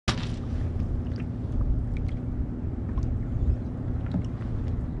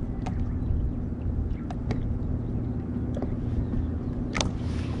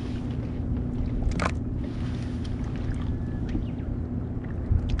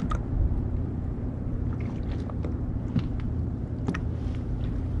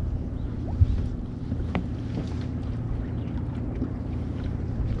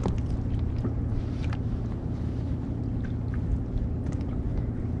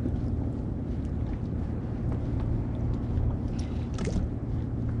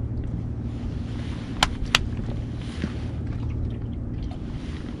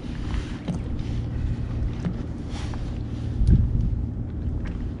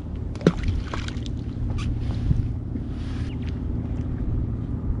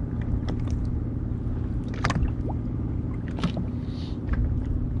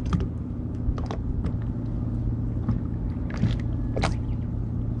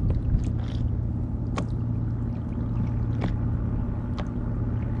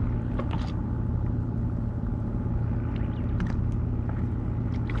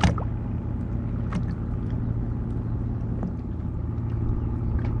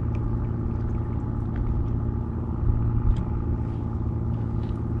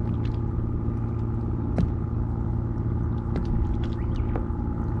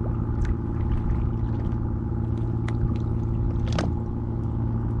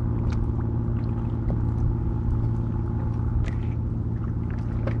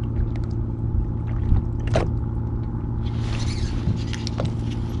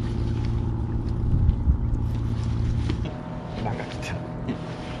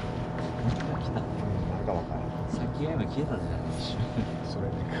消えたじゃないですか。それ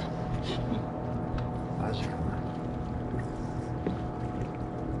でか。マジかな。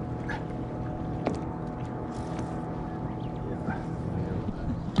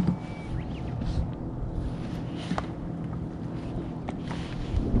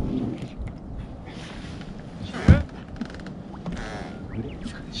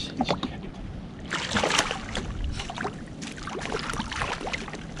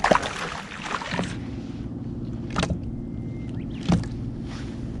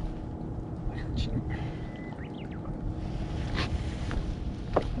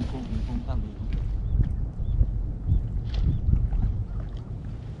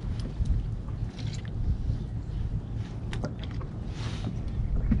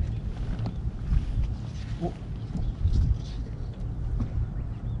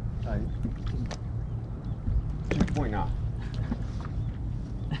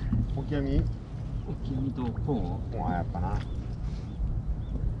オキアミ？オキアミとコーン？コーンやっぱな。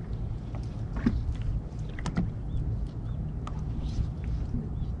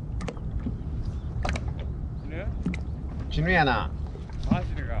チヌやな。マ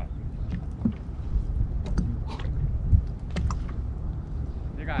ジでか。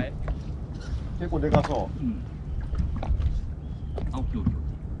でかい？結構でかそう。うん。あ、オッケーオッケー。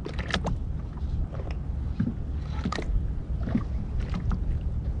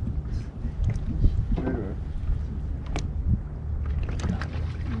取れる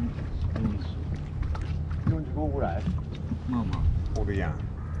？45ぐらい？まあまあ。おるやん。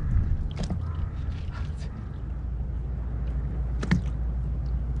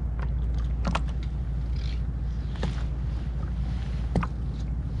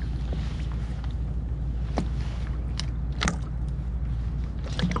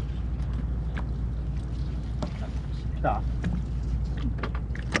来た？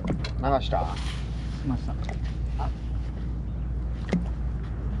流した？しました。あ、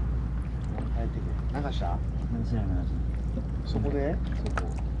帰ってきて。流した？流しない流しない。そこで？そこ。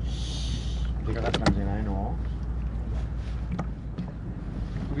でかかったんじゃないの？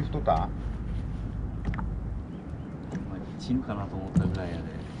首太った？チヌかなと思ったぐらいやで。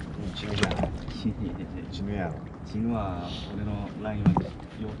チヌじゃん。チヌやろ。チヌは俺のラインは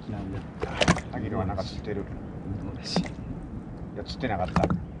陽気なんで。アギルはなんか釣ってる。いや釣ってなかった。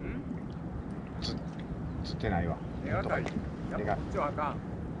釣ってないわ。でかい。でかい。あかん。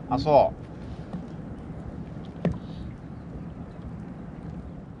あ、そう。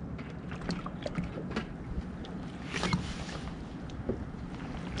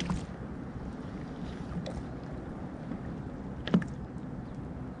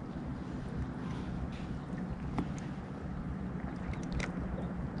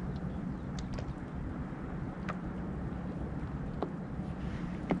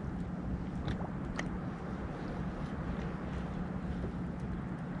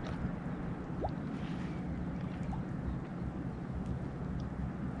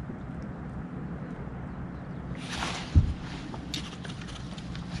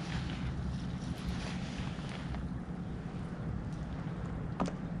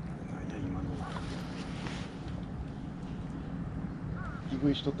食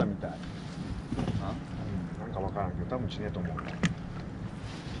いしとったみたい。あ、うん、なんかわからんけど多分チネと思う。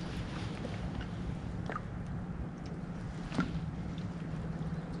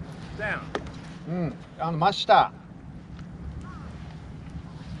うん、真下。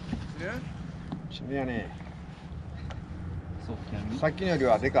チネやね。そう、オキアミ。さっきのより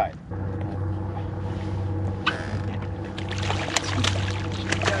はでかい。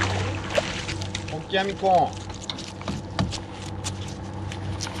オキアミコーン。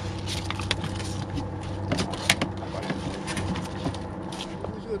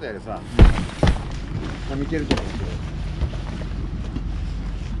でさ、見てると思うけ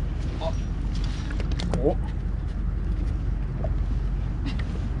ど。お。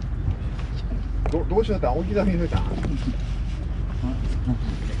どうしようったん？置き去りにしといたん？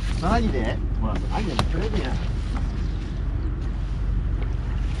さなぎで？ほら、さなぎでも釣れるやん。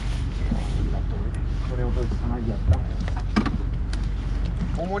これをといてさなぎやっ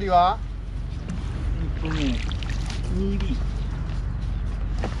た。重りは2B。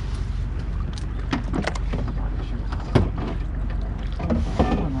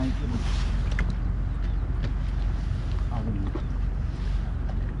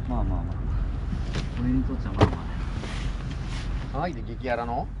まあまあまあ、俺にとっちゃまあまあね。さなぎで激辛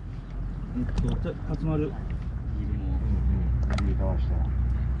の活丸いるも入れ替わしたら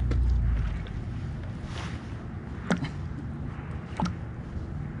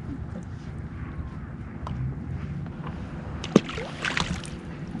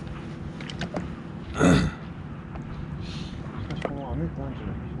感じ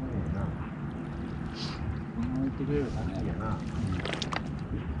の非常にな。このまま行ってくれるかね。いいやな。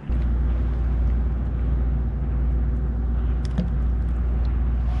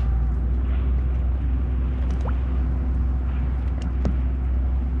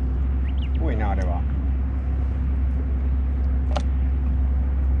多いなあれは。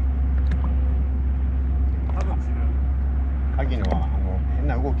多分チヌ。萩野は変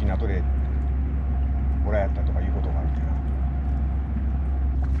な動きの後でボラやったとかいうことがあるけど。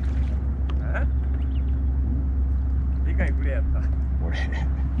え？でかいフレやった。俺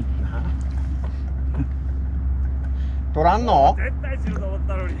取らんの？絶対チヌと思っ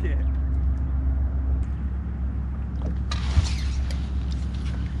たのに。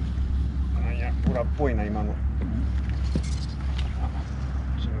なんやボラっぽいな今の。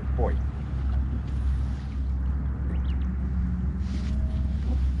チヌっぽい。チ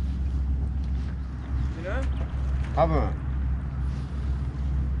ヌ？多分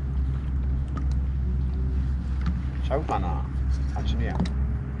ちゃうかな。あ、チヌや。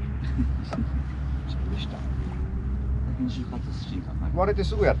チヌでした。編集カットしんかな。割れて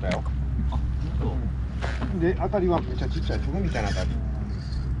すぐやったよ。あ、本当。で当たりはめっちゃちっちゃいフグみたいな当たり。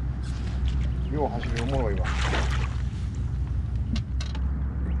よう走りおもろいわ。